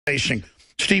facing.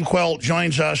 Steve Quayle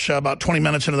joins us about 20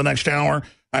 minutes into the next hour.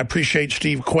 I appreciate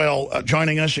Steve Quayle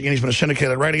joining us. Again, he's been a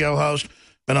syndicated radio host,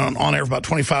 been on air for about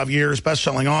 25 years,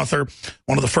 best-selling author,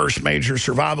 one of the first major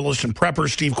survivalists and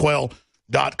preppers,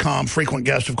 SteveQuayle.com, frequent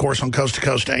guest, of course, on Coast to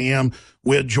Coast AM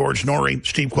with George Norrie.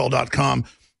 SteveQuayle.com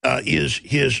is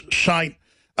his site.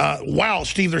 Wow,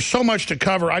 Steve, there's so much to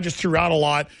cover. I just threw out a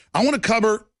lot. I want to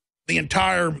cover the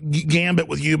entire gambit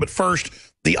with you, but first,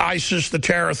 the ISIS, the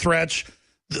terror threats,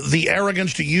 the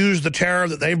arrogance to use the terror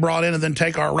that they brought in and then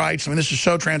take our rights. I mean, this is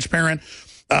so transparent.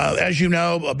 As you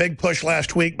know, a big push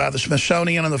last week by the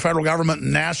Smithsonian and the federal government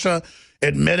and NASA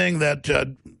admitting that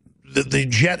the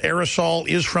jet aerosol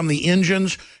is from the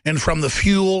engines and from the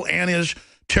fuel and is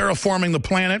terraforming the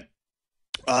planet.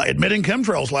 Admitting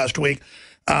chemtrails last week.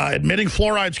 Admitting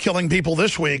fluoride's killing people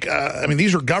this week. I mean,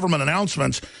 these are government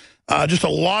announcements. Just a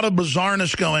lot of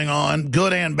bizarreness going on,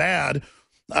 good and bad.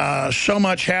 So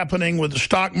much happening with the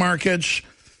stock markets.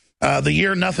 The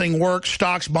year nothing worked.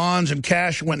 Stocks, bonds, and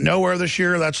cash went nowhere this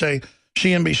year. That's a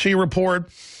CNBC report.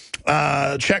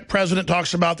 Czech president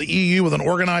talks about the EU with an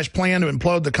organized plan to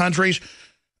implode the countries.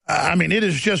 I mean, it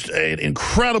is just an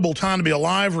incredible time to be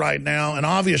alive right now. And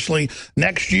obviously,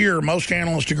 next year, most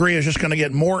analysts agree, is just going to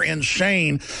get more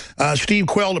insane. Steve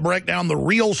Quayle, to break down the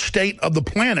real state of the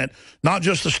planet, not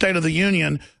just the State of the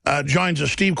Union, joins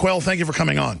us. Steve Quayle, thank you for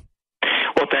coming on.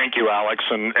 Well, thank you, Alex.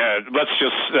 And let's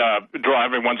just draw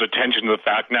everyone's attention to the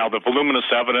fact now, the voluminous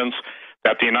evidence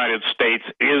that the United States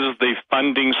is the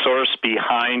funding source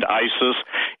behind ISIS.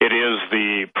 It is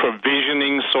the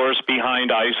provisioning source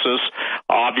behind ISIS.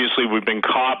 Obviously, we've been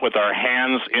caught with our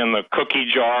hands in the cookie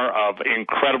jar of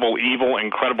incredible evil,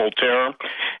 incredible terror.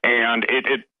 And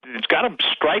it's got to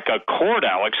strike a chord,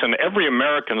 Alex, in every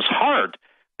American's heart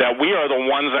that we are the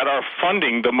ones that are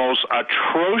funding the most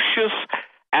atrocious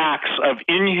acts of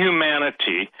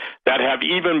inhumanity that have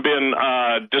even been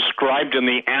described in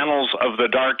the annals of the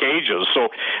Dark Ages. So,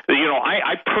 you know,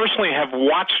 I personally have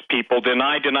watched people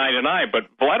deny, but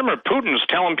Vladimir Putin is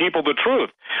telling people the truth.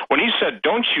 When he said,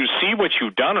 don't you see what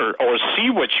you've done or see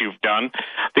what you've done,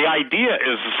 the idea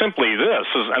is simply this,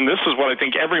 and this is what I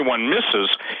think everyone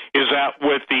misses, is that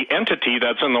with the entity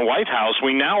that's in the White House,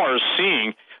 we now are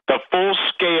seeing the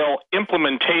full-scale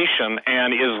implementation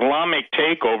and Islamic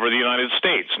takeover of the United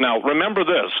States. Now, remember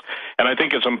this, and I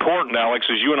think it's important, Alex,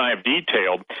 as you and I have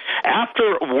detailed,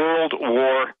 after World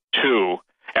War II,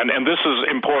 and this is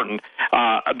important,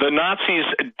 the Nazis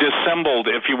dissembled,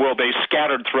 if you will, they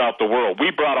scattered throughout the world. We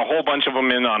brought a whole bunch of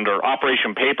them in under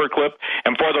Operation Paperclip,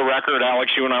 and for the record,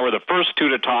 Alex, you and I were the first two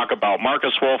to talk about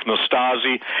Marcus Wolf and the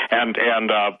Stasi and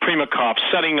Primakov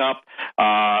setting up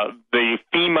the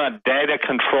FEMA data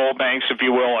control banks, if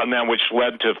you will, and then which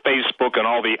led to Facebook and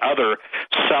all the other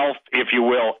if you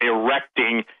will,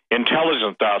 erecting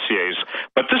intelligence dossiers.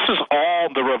 But this is all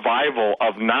the revival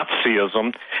of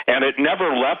Nazism, and it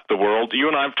never left the world. You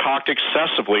and I have talked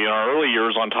excessively in our early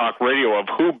years on talk radio of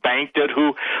who banked it,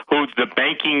 who the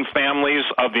banking families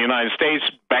of the United States,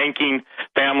 banking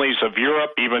families of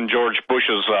Europe, even George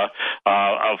Bush's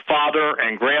father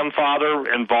and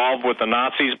grandfather involved with the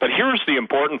Nazis. But here's the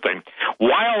important thing.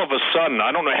 Why all of a sudden,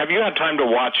 I don't know, have you had time to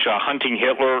watch Hunting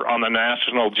Hitler on the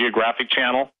National Geographic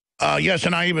Channel? Yes,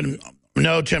 and I even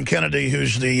know Tim Kennedy,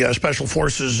 who's the Special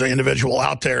Forces individual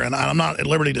out there, and I'm not at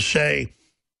liberty to say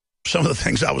some of the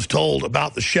things I was told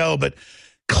about the show, but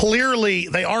clearly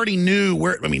they already knew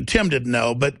where, I mean, Tim didn't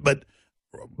know, but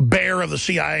Baer of the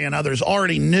CIA and others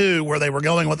already knew where they were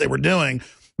going, what they were doing,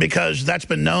 because that's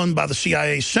been known by the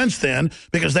CIA since then,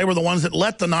 because they were the ones that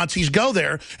let the Nazis go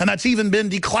there, and that's even been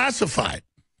declassified.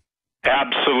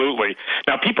 Absolutely.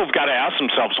 Now, people have got to ask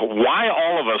themselves, why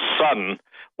all of a sudden,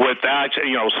 with that,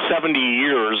 70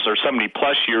 years or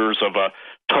 70-plus years of a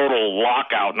total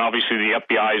lockout, and obviously the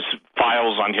FBI's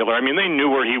files on Hitler, I mean, they knew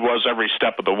where he was every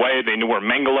step of the way. They knew where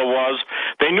Mengele was.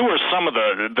 They knew where some of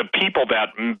the people that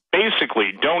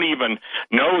basically don't even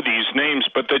know these names,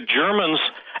 but the Germans,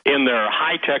 in their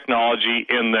high technology,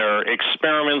 in their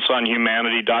experiments on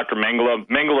humanity, Dr.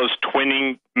 Mengele's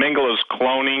twinning, Mengele's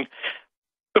cloning,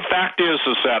 the fact is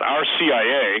that our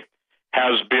CIA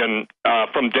has been,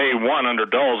 from day one under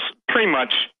Dulles, pretty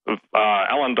much,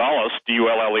 Alan Dulles,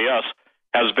 D-U-L-L-E-S,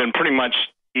 has been pretty much,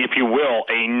 if you will,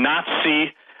 a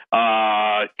Nazi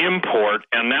import,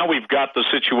 and now we've got the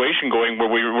situation going where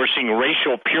we're seeing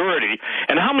racial purity.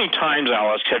 And how many times,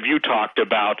 Alice, have you talked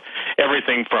about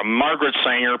everything from Margaret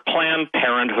Sanger, Planned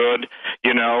Parenthood,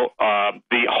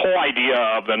 the whole idea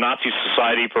of the Nazi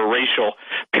Society for Racial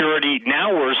Purity?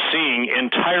 Now we're seeing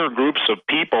entire groups of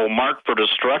people marked for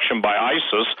destruction by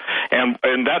ISIS, and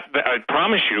that, I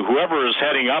promise you, whoever is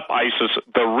heading up ISIS,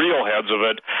 the real heads of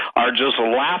it, are just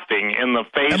laughing in the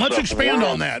face of And let's expand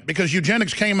on that, because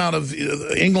eugenics came out of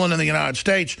England and the United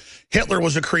States. Hitler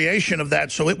was a creation of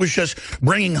that, so it was just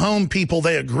bringing home people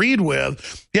they agreed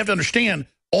with. You have to understand,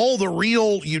 all the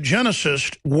real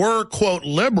eugenicists were, quote,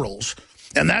 liberals.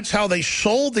 And that's how they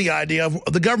sold the idea of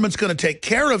the government's going to take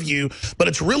care of you, but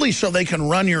it's really so they can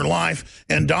run your life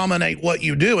and dominate what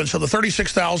you do. And so the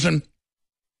 36,000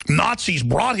 Nazis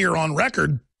brought here on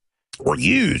record were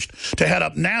used to head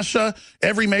up NASA,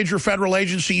 every major federal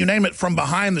agency, you name it, from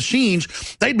behind the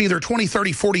scenes. They'd be there 20,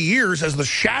 30, 40 years as the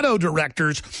shadow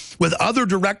directors with other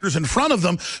directors in front of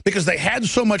them because they had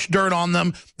so much dirt on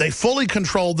them. They fully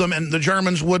controlled them, and the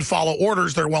Germans would follow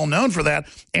orders. They're well known for that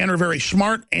and are very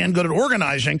smart and good at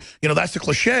organizing. That's the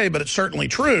cliche, but it's certainly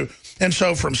true. And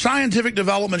so from scientific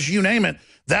developments, you name it,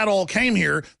 that all came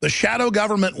here. The shadow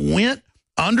government went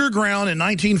underground in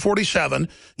 1947,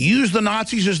 used the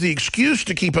Nazis as the excuse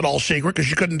to keep it all secret because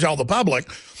you couldn't tell the public.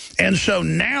 And so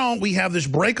now we have this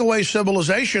breakaway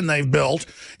civilization they've built,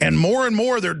 and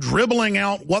more they're dribbling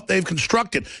out what they've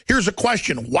constructed. Here's a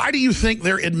question. Why do you think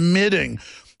they're admitting,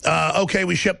 okay,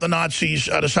 we shipped the Nazis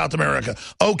to South America.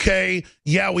 Okay,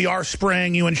 yeah, we are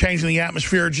spraying you and changing the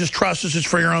atmosphere. Just trust us, it's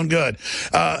for your own good.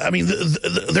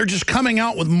 They're just coming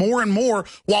out with more and more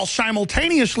while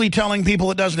simultaneously telling people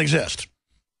it doesn't exist.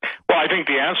 Well, I think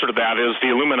the answer to that is the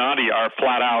Illuminati are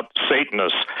flat-out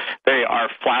Satanists. They are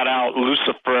flat-out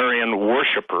Luciferian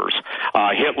worshipers.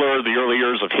 Hitler, the early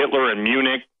years of Hitler in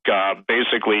Munich,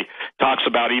 basically talks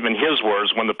about even his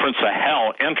words when the Prince of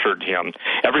Hell entered him.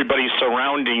 Everybody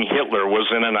surrounding Hitler was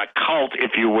in an occult,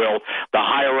 if you will, the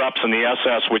higher-ups in the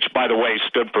SS, which, by the way,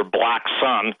 stood for Black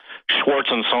Sun,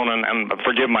 Schwarzensohn, and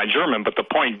forgive my German, but the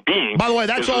point being... By the way,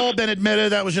 that's all been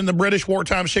admitted. That was in the British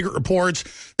wartime secret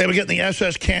reports. They would get in the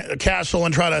SS castle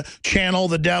and try to channel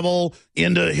the devil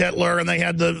into Hitler, and they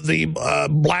had the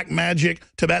black magic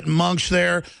Tibetan monks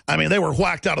there. I mean, they were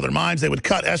whacked out of their minds. They would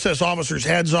cut SS officers'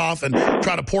 heads off and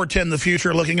try to portend the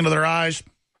future looking into their eyes.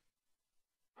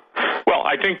 Well,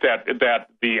 I think that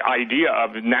the idea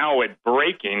of now it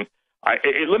breaking,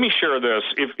 let me share this.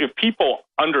 If people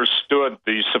understood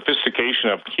the sophistication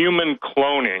of human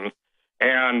cloning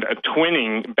and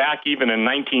twinning back even in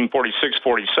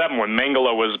 1946-47 when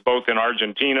Mengele was both in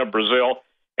Argentina, Brazil,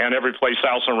 and every place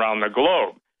else around the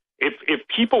globe, if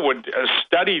people would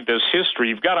study this history,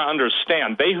 you've got to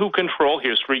understand, they who control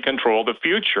history control the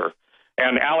future.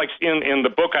 And Alex, in the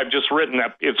book I've just written,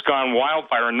 that it's gone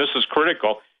wildfire, and this is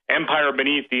critical, Empire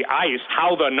Beneath the Ice,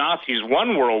 how the Nazis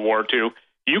won World War II,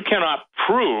 you cannot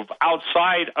prove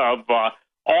outside of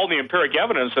all the empiric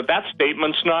evidence that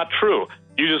statement's not true.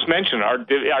 You just mentioned our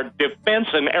defense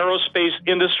and aerospace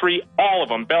industry, all of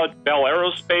them, Bell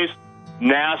Aerospace,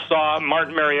 NASA,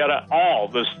 Martin Marietta, all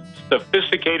the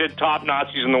sophisticated top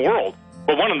Nazis in the world.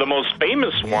 But one of the most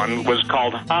famous one was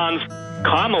called Hans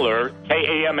Kammler,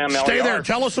 K-A-M-M-L-E-R. Stay there.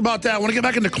 Tell us about that. I want to get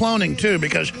back into cloning, too,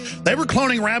 because they were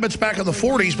cloning rabbits back in the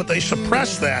 40s, but they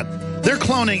suppressed that. They're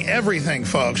cloning everything,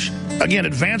 folks. Again,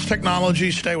 advanced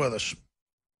technology. Stay with us.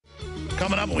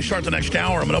 Coming up when we start the next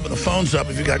hour, I'm going to open the phones up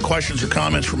if you've got questions or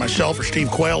comments for myself or Steve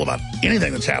Quayle about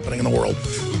anything that's happening in the world,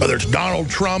 whether it's Donald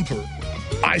Trump or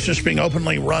ISIS being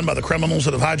openly run by the criminals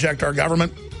that have hijacked our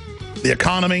government, the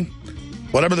economy.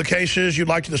 Whatever the case is you'd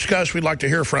like to discuss, we'd like to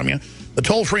hear from you. The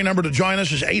toll-free number to join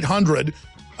us is 800.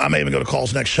 I may even go to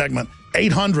calls next segment.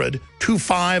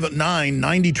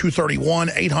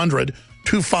 800-259-9231.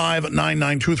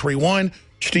 800-259-9231.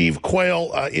 Steve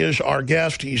Quayle is our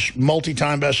guest. He's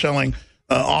multi-time best-selling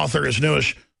author. His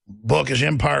newest book is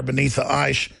Empire Beneath the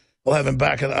Ice. We'll have him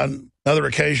back on another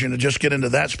occasion to just get into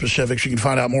that specifics. You can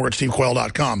find out more at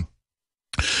stevequayle.com.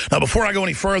 Now, before I go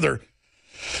any further,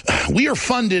 we are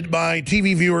funded by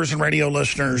TV viewers and radio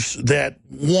listeners that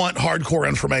want hardcore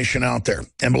information out there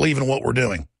and believe in what we're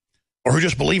doing, or who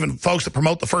just believe in folks that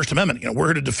promote the First Amendment. We're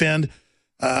here to defend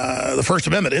the First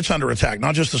Amendment. It's under attack,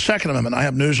 not just the Second Amendment. I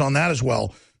have news on that as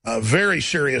well. Very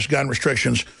serious gun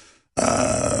restrictions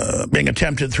being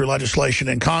attempted through legislation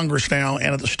in Congress now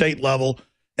and at the state level,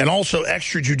 and also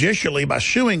extrajudicially by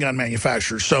suing gun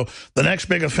manufacturers. So the next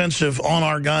big offensive on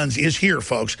our guns is here,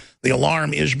 folks. The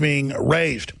alarm is being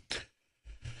raised.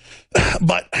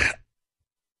 But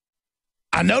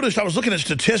I noticed I was looking at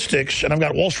statistics, and I've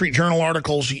got Wall Street Journal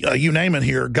articles, you name it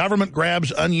here. Government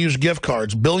grabs unused gift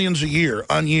cards, billions a year,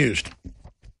 unused.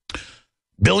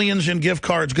 Billions in gift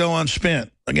cards go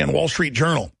unspent. Again, Wall Street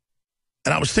Journal.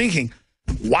 And I was thinking,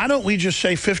 why don't we just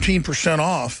say 15%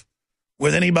 off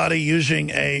with anybody using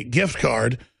a gift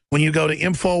card when you go to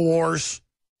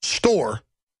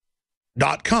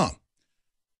InfoWarsStore.com?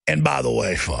 And by the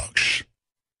way, folks,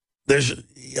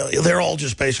 they're all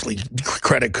just basically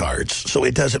credit cards, so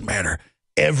it doesn't matter.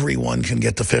 Everyone can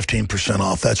get the 15%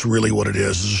 off. That's really what it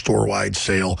is. It's a store-wide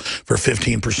sale for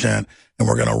 15%, and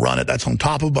we're going to run it. That's on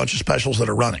top of a bunch of specials that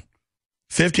are running.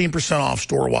 15% off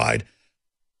store-wide.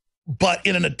 But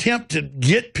in an attempt to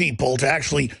get people to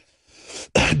actually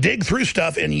dig through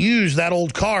stuff and use that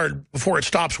old card before it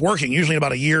stops working, usually in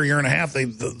about a year, year and a half,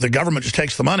 the government just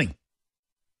takes the money.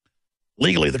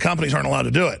 Legally, the companies aren't allowed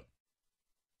to do it.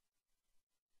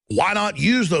 Why not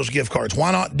use those gift cards?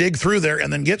 Why not dig through there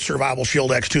and then get Survival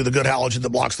Shield X2, the good halogen that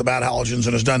blocks the bad halogens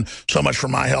and has done so much for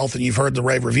my health, and you've heard the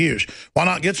rave reviews? Why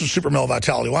not get some Super Male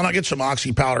Vitality? Why not get some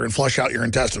Oxy powder and flush out your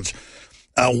intestines?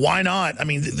 Why not? I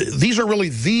mean, these are really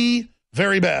the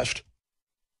very best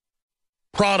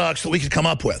products that we could come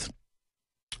up with.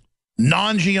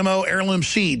 Non-GMO heirloom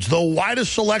seeds, the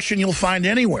widest selection you'll find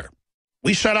anywhere.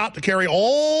 We set out to carry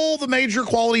all the major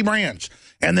quality brands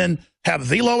and then have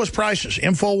the lowest prices.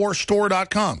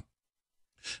 InfoWarsStore.com.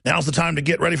 Now's the time to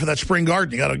get ready for that spring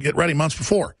garden. You got to get ready months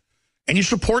before. And you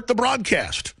support the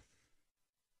broadcast.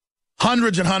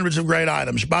 Hundreds and hundreds of great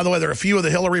items. By the way, there are a few of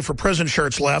the Hillary for Prison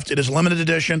shirts left. It is limited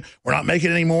edition. We're not making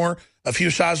it anymore. A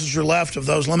few sizes are left of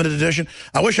those limited edition.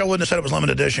 I wish I wouldn't have said it was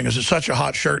limited edition because it's such a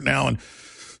hot shirt now, and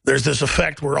there's this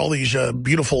effect where all these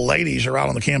beautiful ladies are out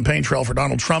on the campaign trail for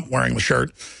Donald Trump wearing the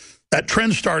shirt. That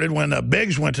trend started when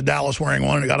Biggs went to Dallas wearing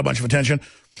one and it got a bunch of attention.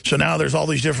 So now there's all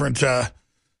these different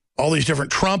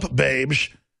Trump babes.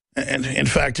 And in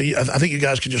fact, I think you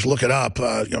guys could just look it up.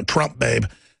 Trump babe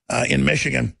in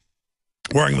Michigan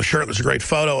wearing the shirt. There's a great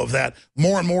photo of that.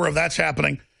 More and more of that's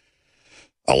happening.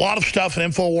 A lot of stuff at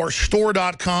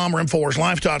InfoWarsStore.com or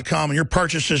InfoWarsLife.com, and your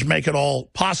purchases make it all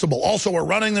possible. Also, we're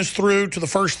running this through to the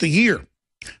first of the year.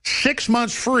 6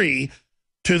 months free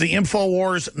to the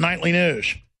InfoWars Nightly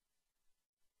News.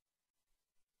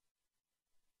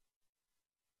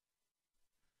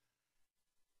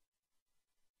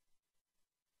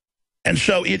 And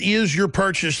so it is your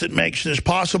purchase that makes this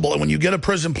possible. And when you get a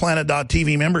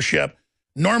PrisonPlanet.tv membership,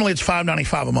 normally it's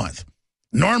 $5.95 a month.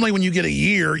 Normally when you get a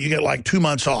year, you get like 2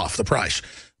 months off the price.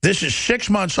 This is 6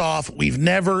 months off. We've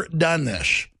never done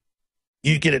this.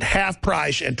 You get it half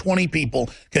price, and 20 people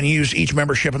can use each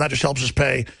membership, and that just helps us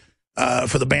pay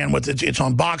for the bandwidth. It's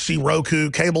on Boxy, Roku,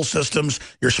 cable systems,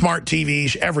 your smart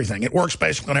TVs, everything. It works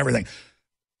basically on everything.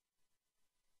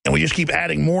 And we just keep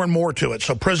adding more and more to it.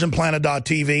 So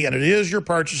PrisonPlanet.tv, and it is your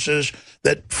purchases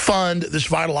that fund this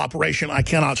vital operation. I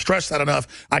cannot stress that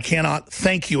enough. I cannot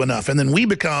thank you enough. And then we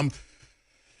become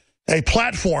a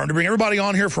platform to bring everybody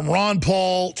on here, from Ron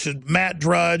Paul to Matt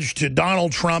Drudge to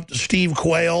Donald Trump to Steve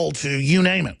Quayle to you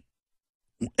name it.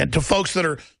 And to folks that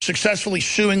are successfully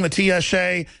suing the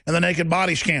TSA and the naked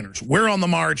body scanners. We're on the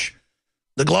march.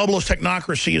 The globalist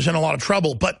technocracy is in a lot of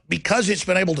trouble, but because it's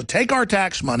been able to take our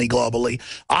tax money globally,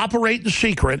 operate in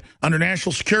secret under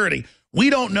national security, we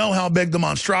don't know how big the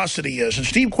monstrosity is. And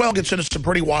Steve Quayle gets into some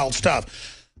pretty wild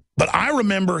stuff. But I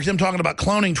remember him talking about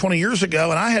cloning 20 years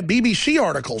ago, and I had BBC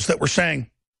articles that were saying,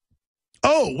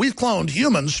 oh, we've cloned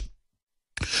humans,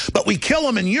 but we kill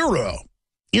them in utero,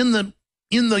 in the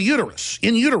uterus,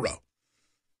 in utero.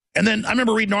 And then I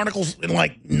remember reading articles in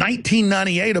like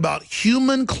 1998 about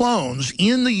human clones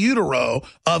in the utero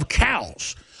of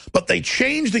cows. But they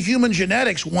changed the human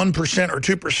genetics 1% or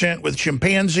 2% with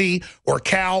chimpanzee or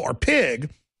cow or pig,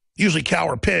 usually cow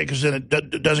or pig, because then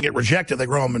it doesn't get rejected. They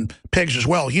grow them in pigs as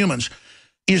well, humans.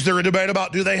 Is there a debate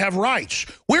about, do they have rights?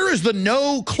 Where is the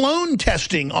no clone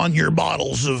testing on your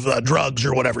bottles of drugs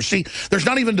or whatever? See, there's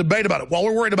not even debate about it. While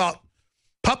we're worried about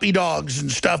puppy dogs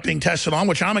and stuff being tested on,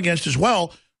 which I'm against as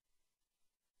well,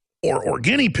 or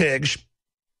guinea pigs,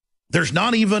 there's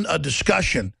not even a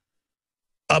discussion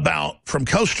about, from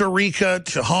Costa Rica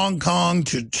to Hong Kong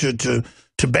to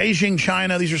Beijing,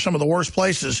 China, these are some of the worst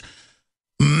places,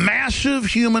 massive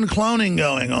human cloning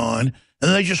going on,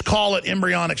 and they just call it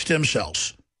embryonic stem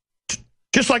cells.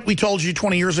 Just like we told you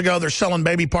 20 years ago, they're selling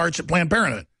baby parts at Planned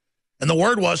Parenthood. And the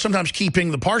word was sometimes keeping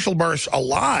the partial births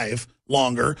alive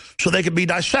longer so they could be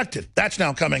dissected. That's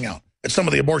now coming out at some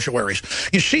of the abortuaries.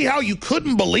 You see how you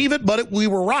couldn't believe it, but we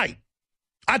were right.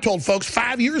 I told folks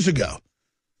 5 years ago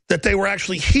that they were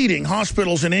actually heating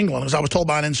hospitals in England, as I was told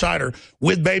by an insider,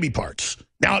 with baby parts.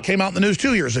 Now it came out in the news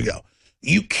 2 years ago.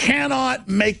 You cannot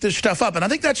make this stuff up. And I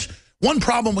think that's one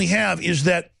problem we have, is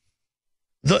that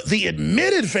the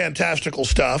admitted fantastical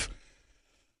stuff,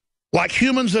 like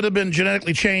humans that have been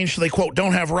genetically changed so they, quote,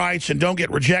 don't have rights and don't get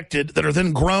rejected, that are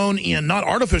then grown in not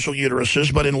artificial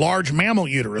uteruses, but in large mammal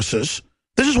uteruses.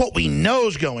 This is what we know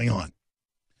is going on.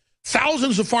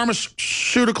 Thousands of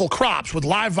pharmaceutical crops with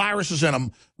live viruses in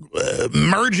them,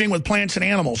 merging with plants and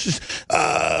animals.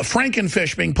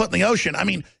 Frankenfish being put in the ocean. I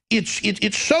mean,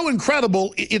 it's so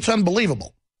incredible, it's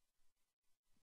unbelievable.